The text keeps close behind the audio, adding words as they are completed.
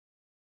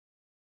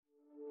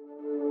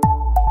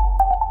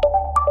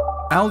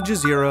Al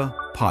Jazeera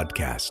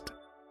Podcast.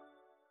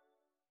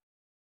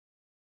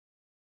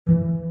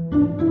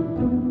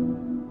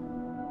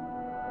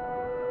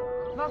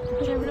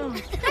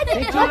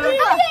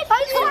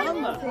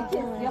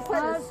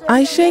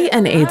 Ayşe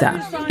and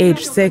Ada,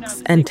 age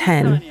 6 and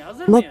 10,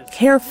 look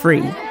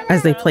carefree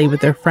as they play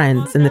with their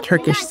friends in the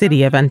Turkish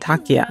city of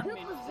Antakya.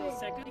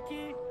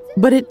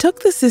 But it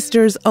took the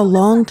sisters a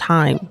long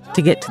time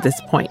to get to this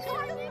point.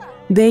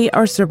 They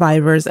are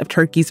survivors of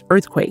Turkey's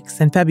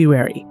earthquakes in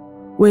February,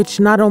 which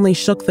not only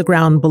shook the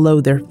ground below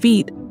their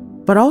feet,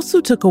 but also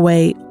took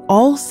away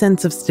all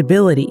sense of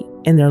stability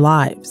in their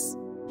lives.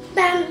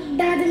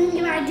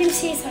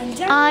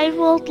 I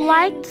would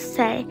like to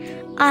say,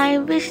 I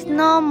wish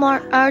no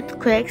more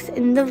earthquakes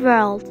in the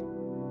world.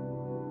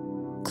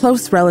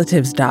 Close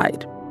relatives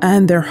died,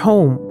 and their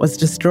home was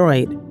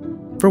destroyed.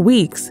 For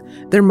weeks,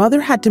 their mother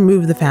had to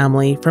move the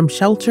family from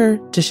shelter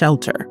to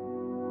shelter.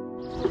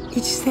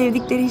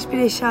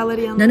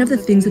 None of the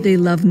things that they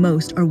love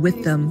most are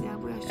with them.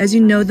 As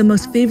you know, the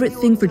most favorite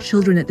thing for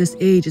children at this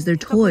age is their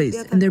toys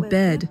and their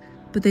bed,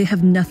 but they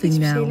have nothing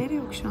now.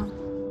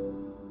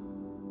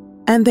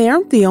 And they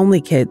aren't the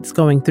only kids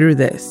going through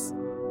this.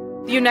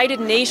 The United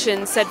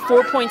Nations said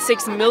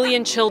 4.6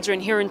 million children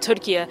here in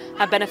Turkey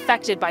have been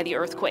affected by the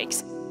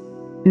earthquakes.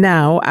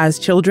 Now, as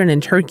children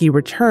in Turkey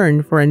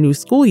return for a new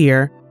school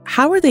year,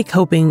 how are they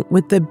coping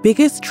with the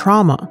biggest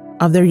trauma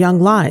of their young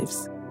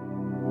lives?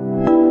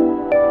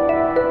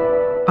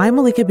 I'm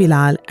Malika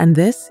Bilal, and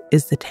this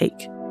is The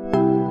Take.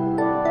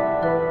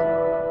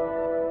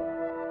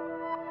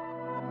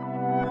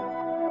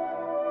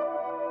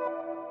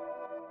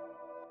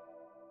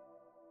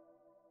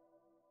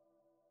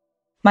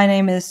 My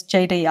name is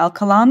Jayda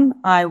Yalkalan.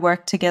 I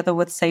work together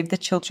with Save the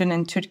Children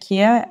in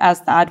Turkey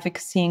as the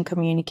Advocacy and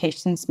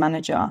Communications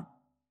Manager.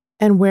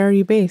 And where are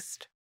you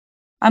based?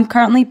 I'm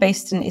currently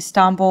based in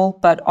Istanbul,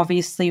 but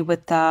obviously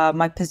with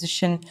my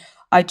position,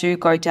 I do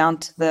go down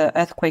to the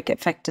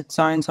earthquake-affected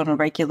zones on a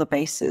regular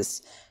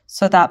basis.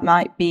 So that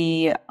might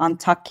be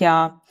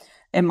Antakya,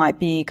 it might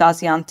be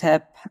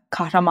Gaziantep,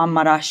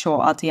 Kahramanmaraş,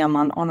 or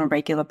Adıyaman on a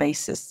regular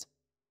basis.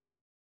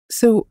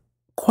 So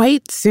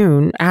quite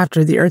soon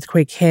after the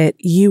earthquake hit,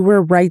 you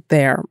were right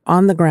there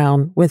on the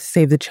ground with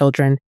Save the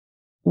Children.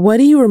 What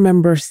do you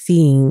remember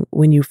seeing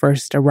when you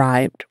first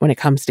arrived when it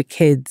comes to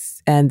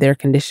kids and their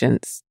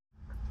conditions?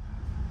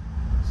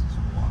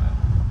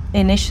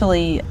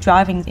 Initially,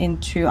 driving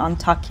into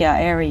Antakya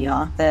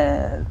area,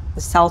 the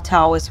cell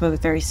towers were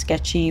very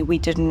sketchy. We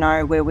didn't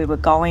know where we were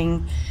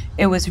going.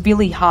 It was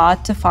really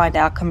hard to find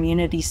our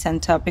community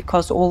center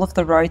because all of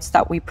the roads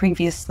that we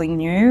previously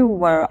knew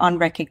were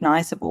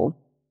unrecognizable.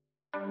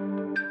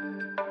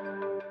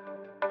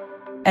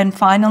 And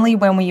finally,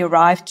 when we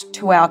arrived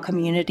to our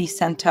community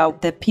center,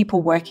 the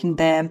people working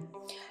there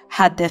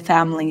had their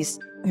families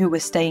who were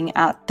staying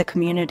at the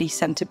community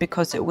center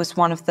because it was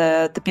one of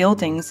the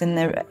buildings in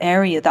the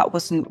area that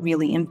wasn't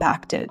really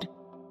impacted.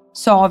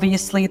 So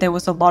obviously there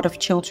was a lot of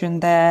children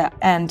there,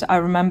 and I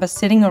remember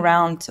sitting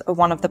around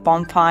one of the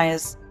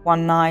bonfires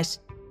one night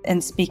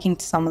and speaking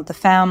to some of the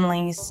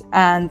families,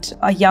 and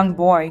a young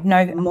boy,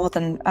 no more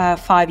than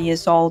 5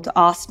 years old,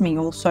 asked me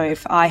also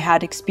if I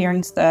had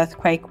experienced the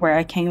earthquake where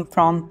I came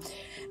from,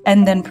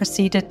 and then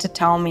proceeded to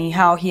tell me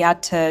how he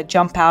had to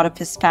jump out of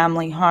his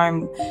family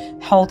home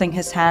holding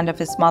his hand of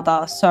his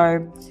mother.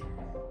 So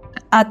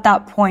at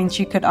that point,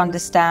 you could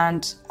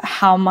understand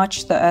how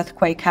much the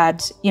earthquake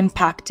had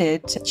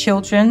impacted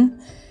children.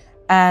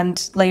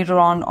 And later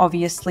on,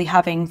 obviously,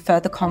 having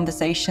further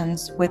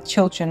conversations with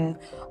children,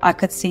 I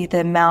could see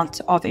the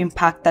amount of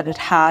impact that it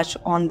had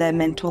on their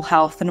mental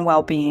health and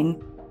well-being.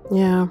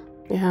 Yeah.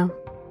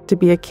 To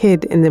be a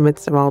kid in the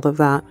midst of all of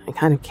that, I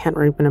kind of can't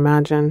even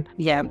imagine.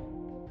 Yeah.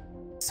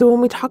 So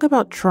when we talk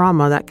about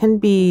trauma, that can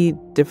be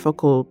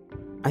difficult,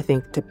 I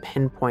think, to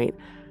pinpoint.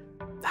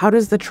 How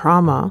does the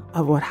trauma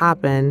of what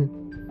happened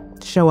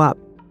show up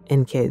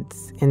in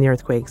kids in the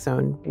earthquake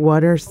zone?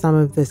 What are some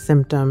of the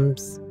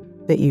symptoms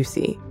that you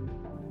see?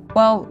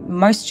 Well,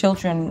 most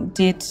children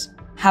did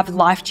have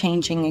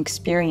life-changing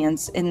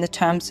experience in the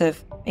terms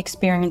of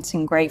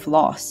experiencing grave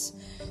loss.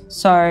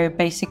 So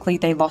basically,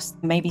 they lost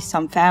maybe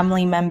some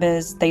family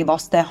members, they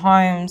lost their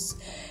homes,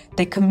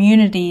 their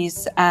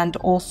communities, and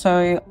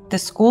also the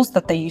schools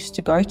that they used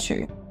to go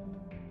to.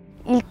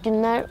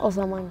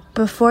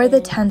 Before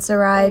the tents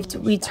arrived,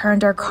 we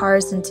turned our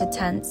cars into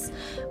tents.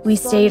 We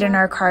stayed in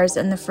our cars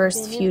in the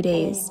first few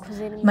days.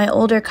 My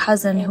older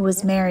cousin, who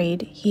was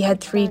married, he had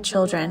 3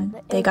 children.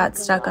 They got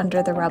stuck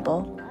under the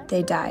rubble.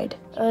 They died.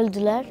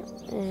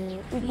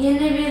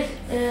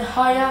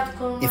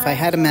 If I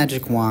had a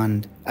magic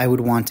wand, I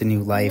would want a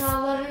new life.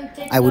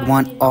 I would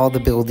want all the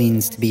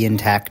buildings to be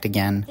intact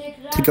again,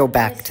 to go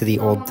back to the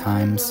old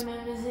times.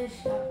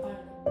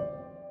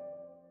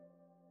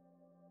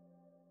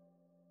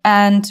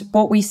 And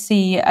what we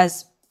see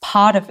as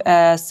part of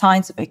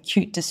signs of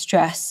acute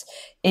distress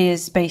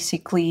is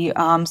basically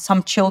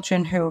some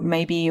children who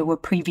maybe were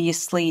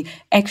previously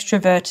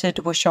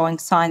extroverted were showing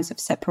signs of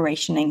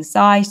separation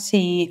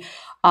anxiety.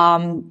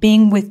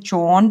 being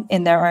withdrawn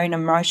in their own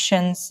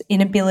emotions,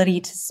 inability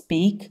to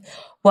speak,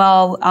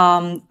 while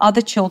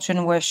other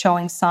children were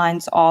showing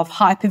signs of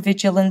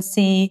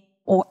hypervigilancy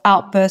or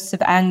outbursts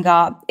of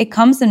anger. It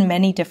comes in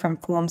many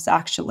different forms,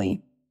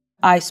 actually.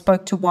 I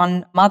spoke to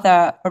one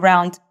mother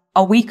around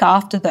a week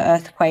after the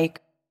earthquake.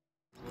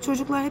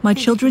 My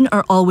children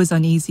are always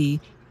uneasy.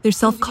 Their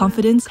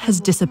self-confidence has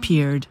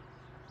disappeared.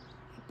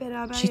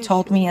 She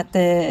told me at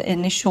the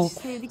initial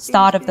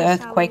start of the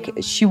earthquake,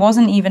 she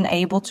wasn't even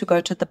able to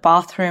go to the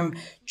bathroom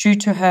due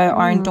to her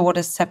own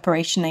daughter's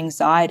separation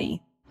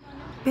anxiety.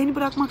 They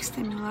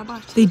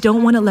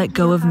don't want to let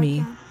go of me.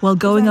 While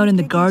going out in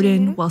the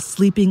garden, while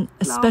sleeping,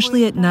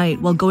 especially at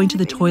night, while going to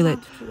the toilet,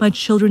 my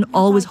children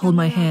always hold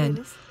my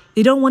hand.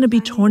 They don't want to be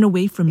torn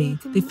away from me.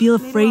 They feel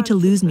afraid to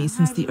lose me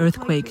since the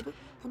earthquake.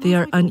 They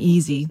are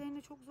uneasy.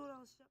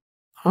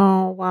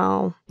 Oh,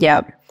 wow.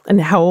 Yeah. And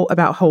how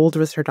old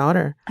was her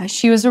daughter?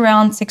 She was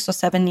around 6 or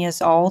 7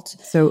 years old.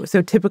 So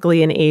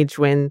typically an age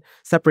when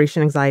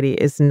separation anxiety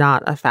is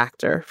not a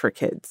factor for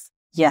kids.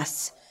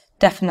 Yes,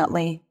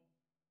 definitely.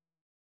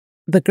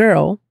 The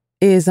girl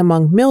is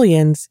among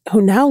millions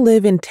who now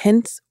live in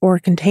tents or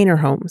container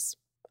homes.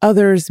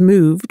 Others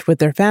moved with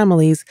their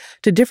families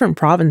to different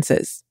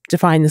provinces to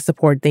find the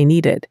support they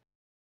needed.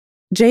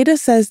 Jada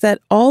says that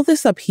all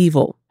this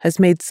upheaval has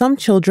made some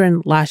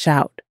children lash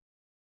out.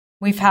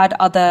 We've had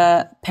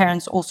other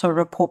parents also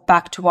report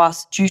back to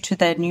us due to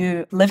their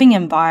new living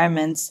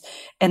environments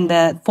in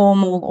the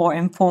formal or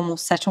informal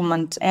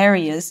settlement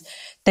areas.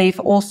 They've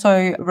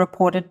also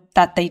reported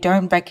that they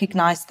don't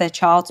recognize their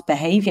child's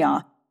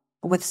behavior,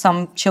 with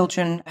some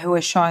children who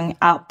are showing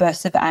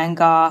outbursts of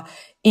anger,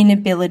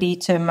 inability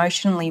to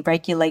emotionally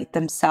regulate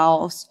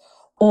themselves,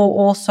 or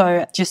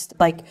also just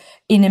like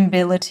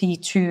inability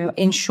to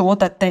ensure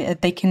that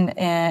they can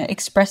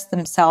express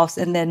themselves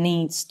and their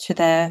needs to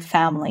their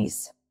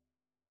families.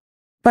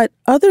 But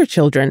other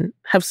children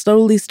have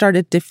slowly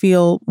started to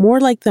feel more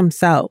like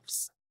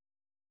themselves.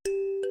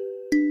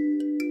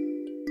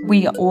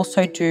 We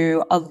also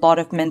do a lot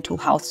of mental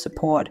health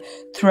support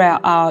through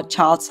our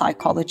child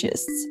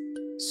psychologists.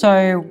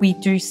 So we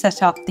do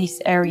set up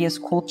these areas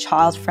called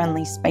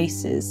child-friendly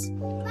spaces.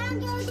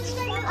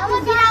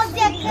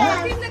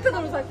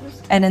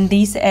 And in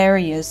these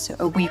areas,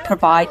 we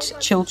provide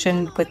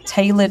children with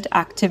tailored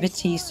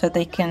activities so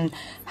they can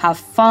have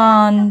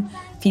fun,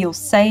 feel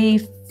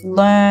safe,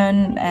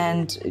 learn,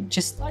 and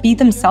just be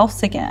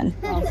themselves again.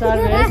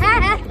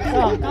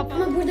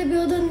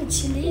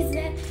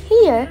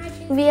 Here,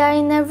 we are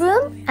in a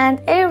room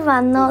and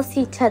everyone knows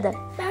each other.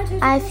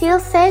 I feel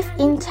safe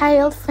in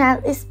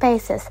child-friendly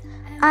spaces.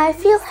 I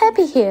feel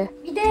happy here.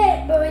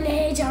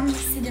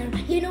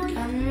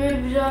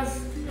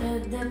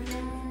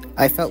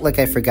 I felt like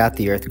I forgot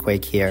the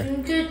earthquake here.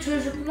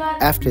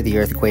 After the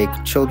earthquake,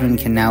 children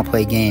can now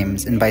play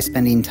games, and by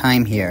spending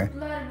time here,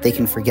 they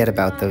can forget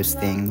about those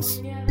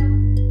things.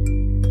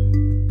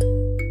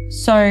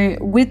 So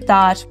with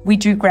that, we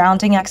do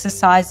grounding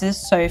exercises.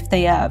 So if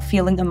they are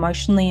feeling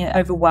emotionally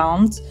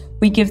overwhelmed,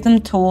 we give them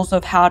tools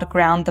of how to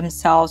ground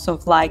themselves,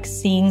 of like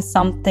seeing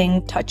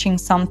something, touching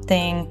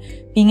something,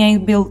 being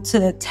able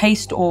to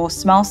taste or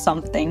smell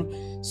something.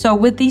 So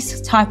with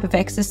these type of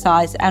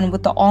exercise and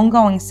with the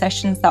ongoing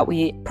sessions that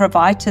we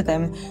provide to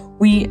them,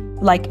 we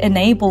like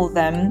enable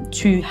them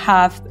to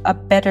have a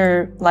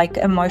better like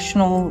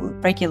emotional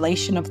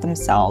regulation of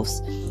themselves,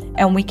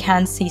 and we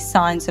can see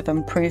signs of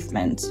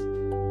improvement.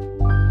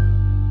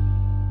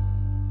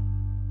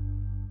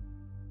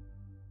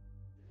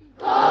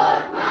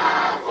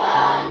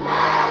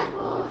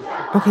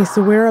 Okay,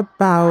 so we're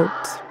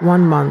about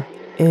 1 month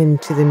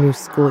into the new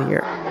school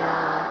year.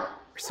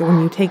 So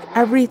when you take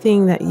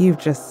everything that you've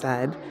just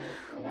said,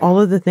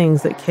 all of the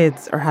things that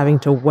kids are having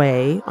to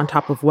weigh on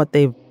top of what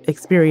they've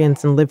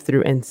experienced and lived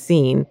through and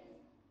seen,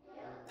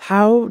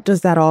 how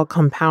does that all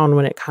compound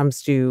when it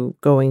comes to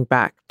going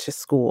back to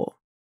school?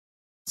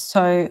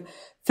 So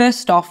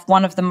first off,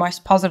 one of the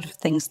most positive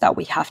things that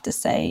we have to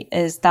say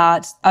is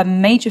that a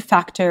major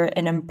factor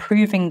in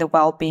improving the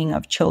well-being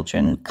of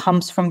children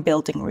comes from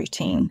building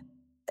routine,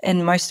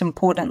 and most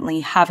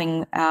importantly,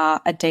 having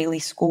a daily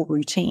school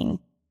routine.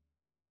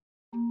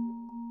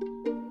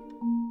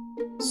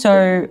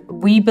 So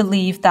we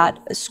believe that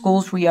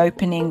schools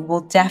reopening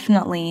will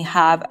definitely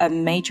have a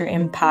major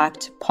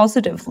impact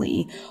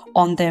positively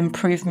on the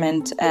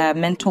improvement,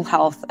 mental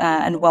health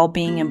and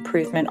well-being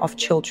improvement of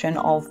children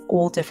of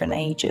all different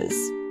ages.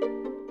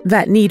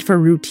 That need for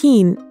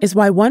routine is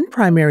why one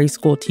primary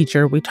school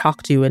teacher we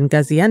talked to in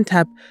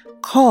Gaziantep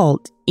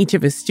called each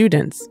of his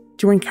students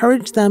to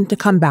encourage them to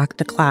come back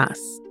to class.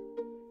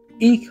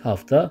 In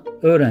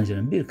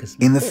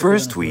the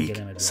first week,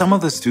 some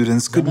of the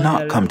students could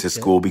not come to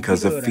school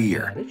because of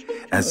fear.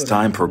 As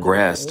time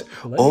progressed,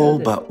 all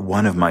but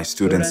one of my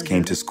students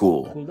came to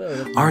school.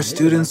 Our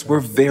students were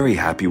very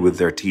happy with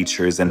their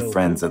teachers and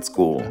friends at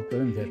school,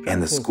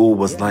 and the school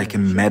was like a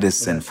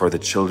medicine for the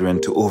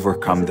children to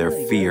overcome their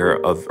fear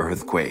of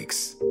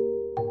earthquakes.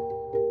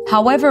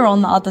 However,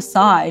 on the other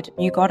side,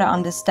 you got to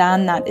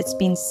understand that it's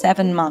been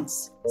 7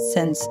 months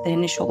since the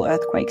initial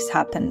earthquakes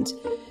happened.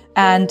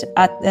 And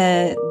at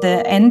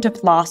the end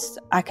of last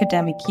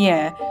academic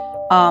year,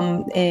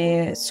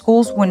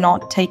 schools were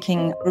not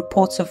taking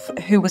reports of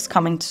who was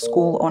coming to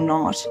school or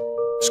not.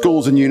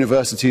 Schools and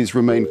universities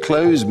remain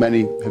closed.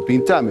 Many have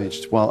been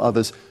damaged, while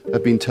others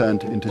have been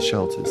turned into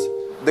shelters.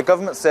 The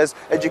government says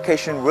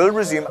education will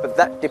resume, but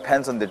that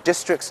depends on the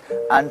districts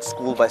and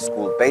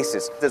school-by-school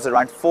basis. There's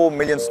around 4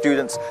 million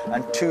students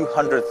and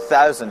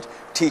 200,000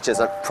 teachers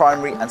at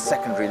primary and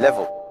secondary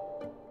level.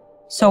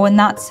 So in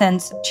that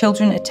sense,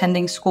 children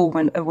attending school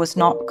when it was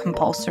not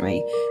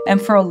compulsory.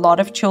 And for a lot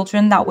of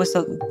children, that was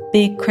a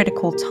big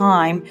critical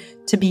time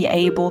to be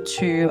able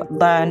to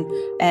learn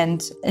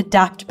and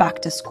adapt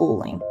back to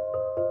schooling.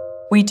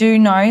 We do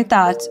know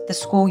that the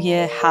school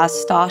year has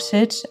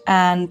started,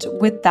 and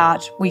with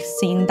that, we've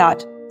seen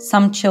that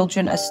some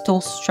children are still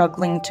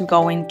struggling to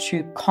go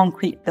into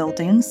concrete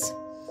buildings.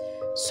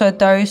 So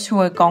those who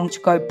are going to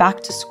go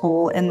back to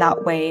school in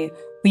that way,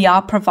 we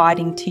are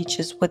providing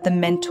teachers with the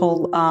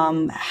mental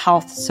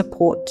health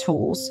support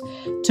tools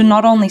to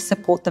not only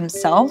support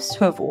themselves,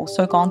 who have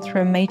also gone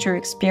through a major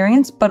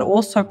experience, but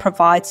also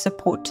provide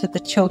support to the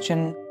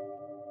children.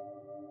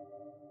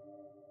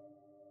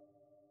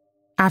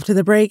 After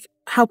the break,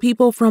 how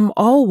people from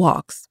all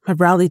walks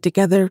have rallied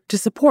together to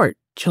support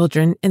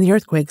children in the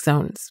earthquake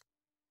zones.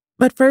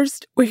 But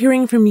first, we're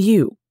hearing from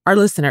you, our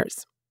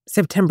listeners.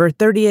 September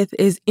 30th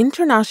is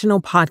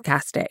International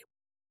Podcast Day.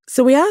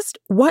 So we asked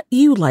what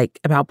you like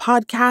about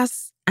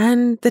podcasts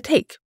and The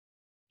Take.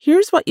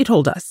 Here's what you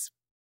told us.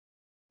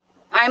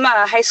 I'm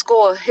a high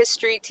school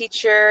history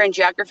teacher and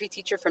geography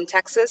teacher from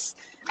Texas.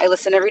 I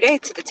listen every day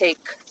to The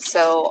Take.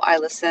 So I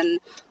listen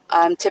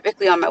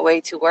typically on my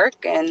way to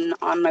work and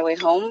on my way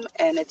home.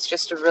 And it's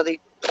just a really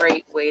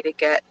great way to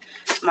get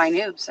my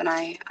news. And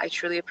I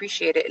truly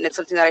appreciate it. And it's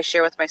something that I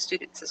share with my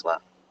students as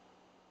well.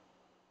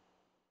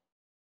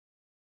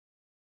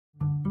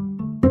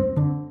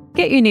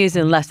 Get your news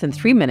in less than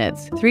 3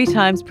 minutes, 3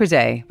 times per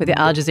day with the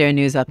Al Jazeera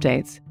News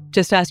Updates.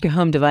 Just ask your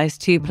home device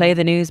to play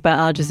the news by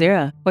Al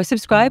Jazeera or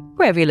subscribe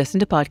wherever you listen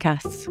to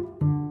podcasts.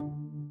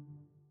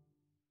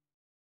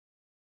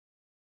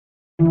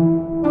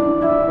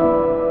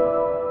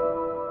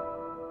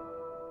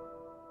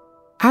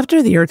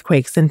 After the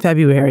earthquakes in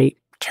February,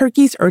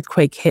 Turkey's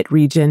earthquake-hit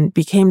region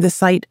became the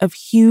site of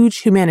huge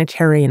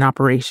humanitarian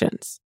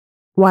operations.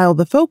 While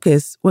the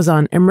focus was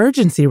on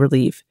emergency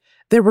relief,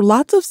 there were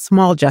lots of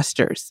small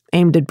gestures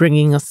aimed at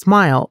bringing a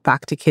smile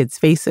back to kids'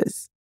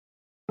 faces.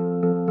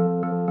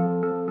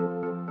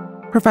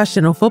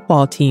 Professional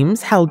football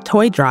teams held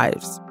toy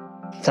drives.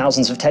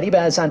 Thousands of teddy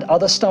bears and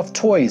other stuffed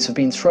toys have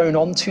been thrown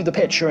onto the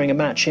pitch during a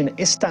match in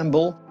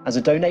Istanbul as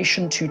a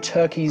donation to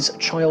Turkey's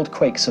child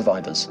quake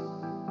survivors.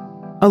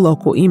 A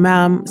local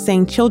imam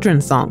sang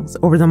children's songs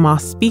over the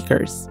mosque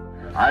speakers.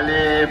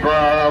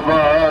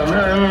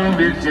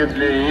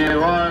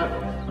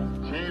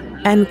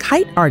 And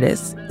kite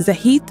artist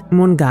Zahit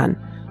Mungan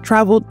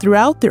traveled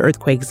throughout the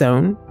earthquake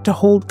zone to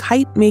hold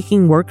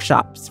kite-making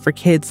workshops for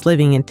kids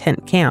living in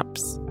tent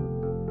camps.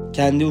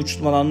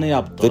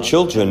 The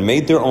children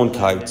made their own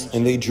kites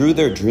and they drew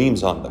their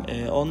dreams on them.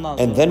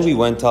 And then we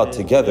went out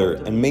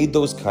together and made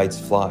those kites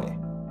fly.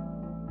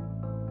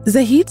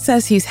 Zahid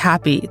says he's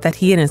happy that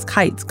he and his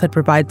kites could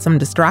provide some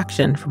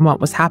distraction from what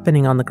was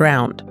happening on the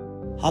ground.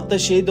 One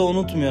thing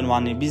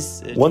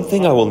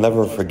I will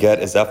never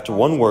forget is after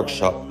one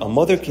workshop, a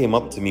mother came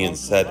up to me and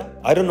said,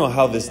 "I don't know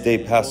how this day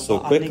passed so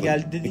quickly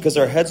because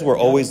our heads were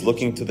always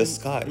looking to the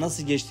sky.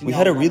 We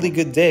had a really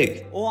good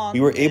day."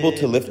 We were able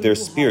to lift their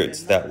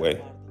spirits that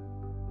way.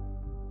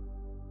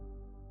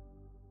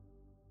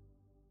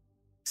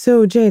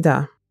 So,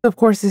 Jada, of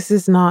course, this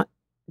is not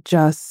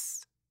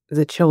just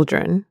the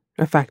children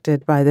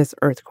affected by this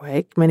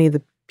earthquake. Many of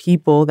the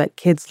people that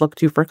kids look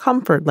to for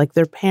comfort, like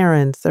their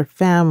parents, their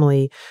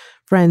family,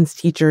 friends,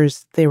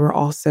 teachers, they were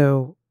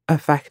also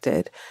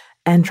affected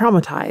and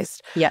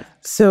traumatized. Yes.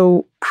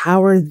 So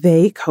how are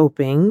they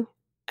coping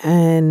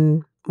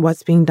and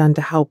what's being done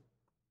to help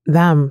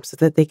them so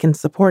that they can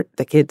support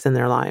the kids in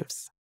their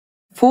lives?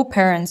 For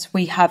parents,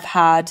 we have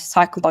had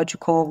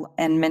psychological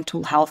and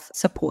mental health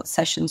support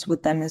sessions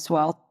with them as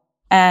well.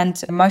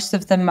 And most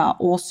of them are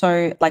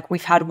also, like,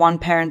 we've had one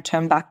parent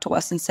turn back to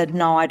us and said,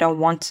 "No, I don't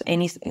want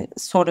any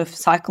sort of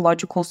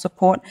psychological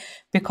support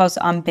because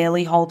I'm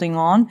barely holding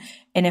on.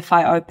 And if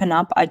I open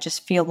up, I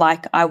just feel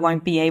like I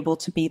won't be able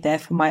to be there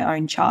for my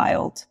own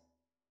child."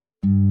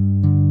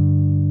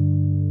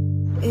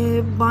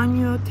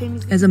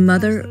 As a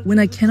mother, when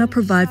I cannot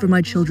provide for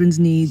my children's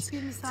needs,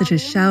 such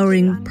as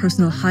showering,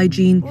 personal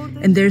hygiene,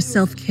 and their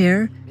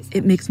self-care,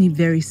 it makes me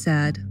very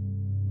sad.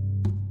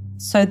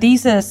 So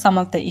these are some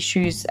of the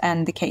issues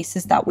and the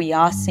cases that we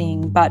are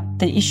seeing, but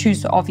the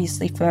issues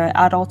obviously for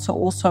adults are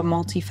also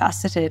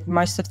multifaceted.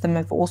 Most of them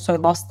have also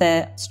lost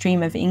their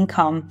stream of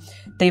income.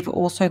 They've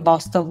also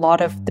lost a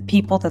lot of the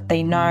people that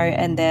they know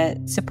and their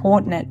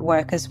support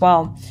network as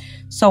well.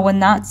 So in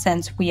that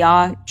sense, we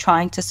are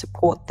trying to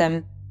support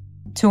them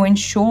to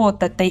ensure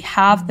that they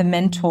have the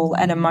mental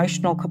and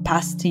emotional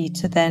capacity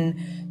to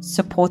then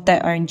support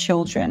their own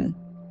children.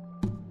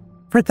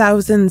 For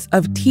thousands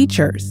of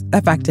teachers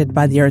affected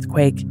by the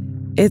earthquake,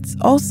 it's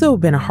also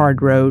been a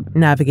hard road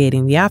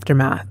navigating the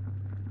aftermath.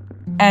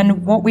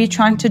 And what we're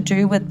trying to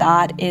do with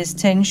that is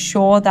to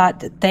ensure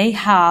that they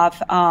have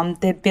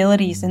the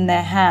abilities in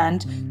their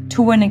hand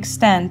to an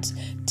extent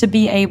to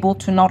be able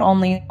to not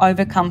only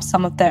overcome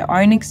some of their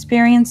own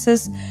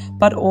experiences,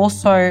 but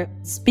also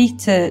speak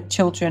to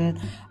children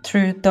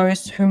through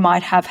those who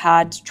might have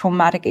had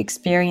traumatic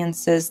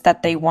experiences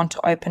that they want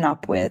to open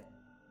up with.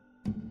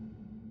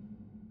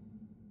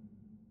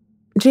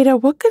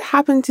 Jada, what could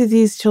happen to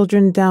these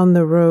children down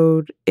the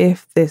road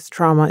if this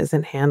trauma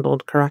isn't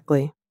handled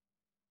correctly?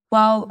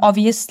 Well,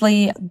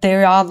 obviously,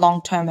 there are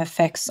long-term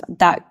effects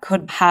that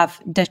could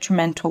have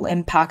detrimental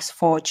impacts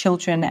for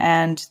children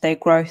and their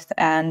growth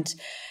and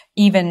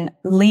even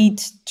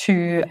lead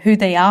to who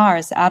they are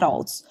as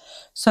adults.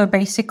 So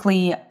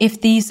basically,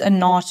 if these are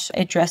not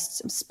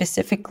addressed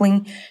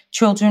specifically,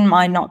 children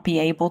might not be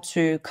able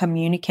to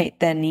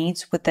communicate their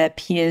needs with their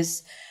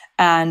peers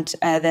and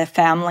their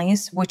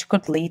families, which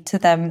could lead to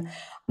them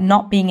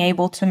not being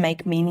able to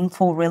make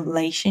meaningful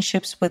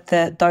relationships with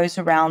those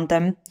around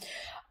them.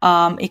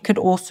 It could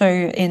also,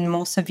 in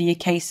more severe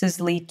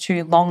cases, lead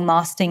to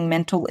long-lasting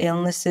mental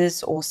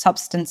illnesses or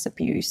substance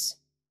abuse.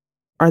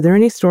 Are there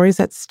any stories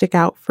that stick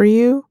out for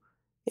you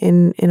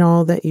in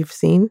all that you've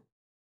seen?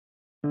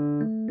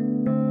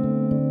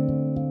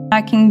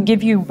 I can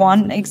give you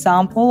one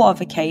example of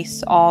a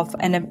case of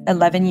an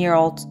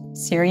 11-year-old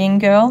Syrian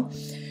girl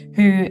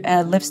who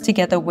lives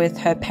together with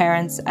her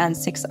parents and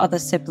 6 other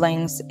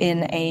siblings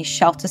in a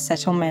shelter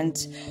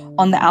settlement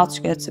on the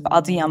outskirts of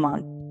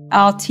Adıyaman.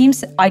 Our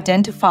teams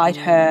identified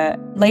her.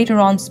 Later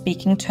on,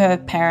 speaking to her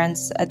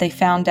parents, they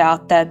found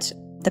out that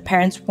the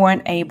parents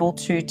weren't able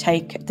to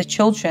take the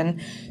children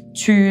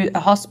to a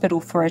hospital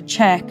for a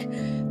check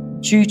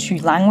due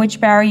to language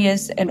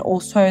barriers and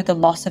also the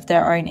loss of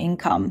their own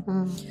income.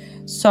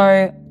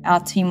 So our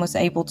team was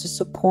able to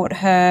support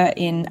her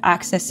in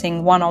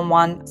accessing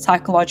one-on-one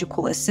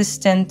psychological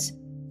assistance.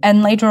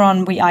 And later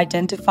on, we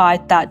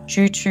identified that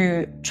due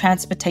to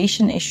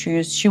transportation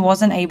issues, she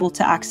wasn't able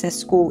to access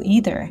school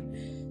either.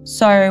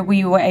 So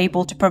we were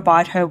able to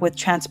provide her with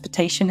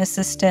transportation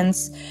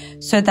assistance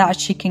so that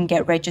she can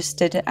get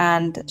registered,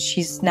 and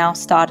she's now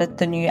started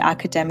the new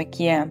academic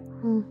year.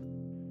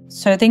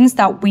 So things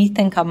that we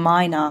think are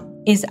minor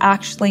is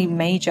actually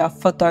major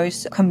for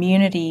those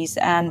communities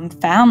and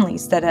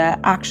families that are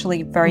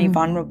actually very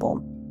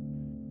vulnerable.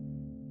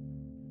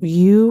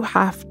 You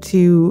have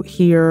to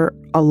hear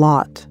a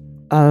lot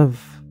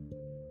of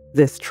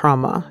this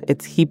trauma.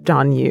 It's heaped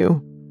on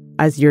you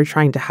as you're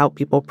trying to help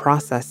people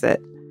process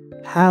it.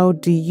 How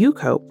do you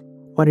cope?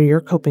 What are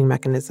your coping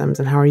mechanisms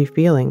and how are you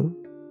feeling?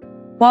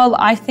 Well,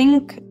 I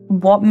think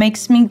what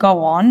makes me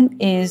go on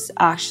is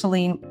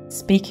actually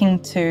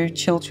speaking to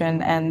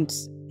children and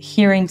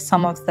hearing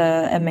some of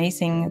the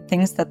amazing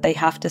things that they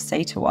have to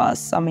say to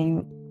us. I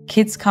mean,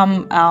 kids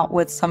come out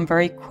with some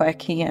very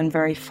quirky and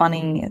very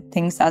funny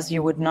things, as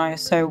you would know.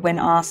 So when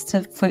asked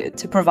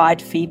to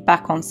provide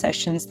feedback on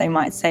sessions, they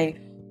might say,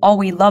 "Oh,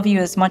 we love you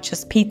as much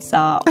as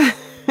pizza."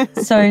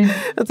 So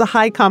that's a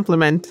high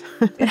compliment.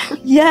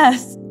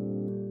 Yes.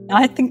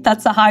 I think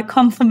that's a high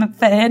compliment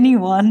for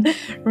anyone,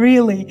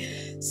 really.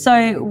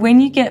 So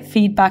when you get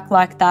feedback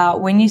like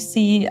that, when you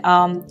see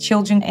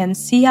children and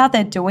see how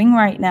they're doing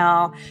right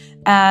now,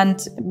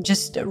 and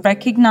just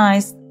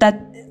recognize that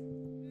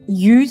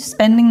you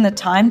spending the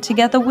time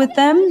together with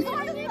them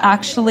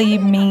actually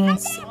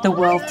means the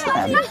world to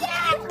them.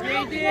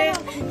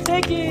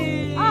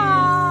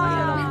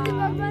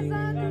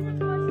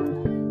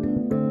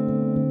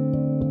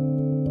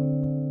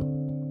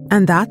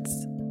 And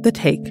that's The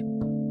Take.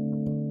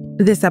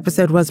 This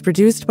episode was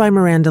produced by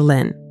Miranda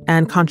Lynn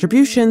and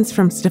contributions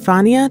from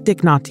Stefania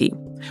Dignati,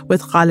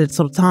 with Khalid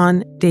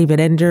Sultan, David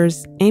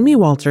Enders, Amy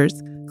Walters,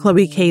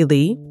 Chloe K.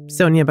 Lee,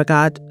 Sonia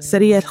Bagad,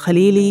 Sariyat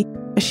Khalili,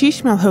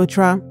 Ashish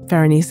Malhotra,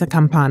 Faranisa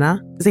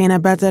Campana,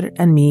 Zaina Badr,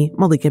 and me,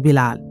 Malika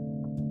Bilal.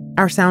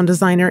 Our sound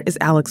designer is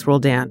Alex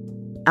Roldan.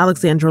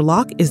 Alexandra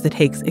Locke is The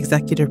Take's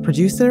executive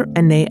producer,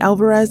 and Nay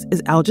Alvarez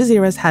is Al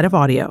Jazeera's head of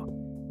audio.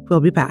 We'll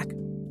be back.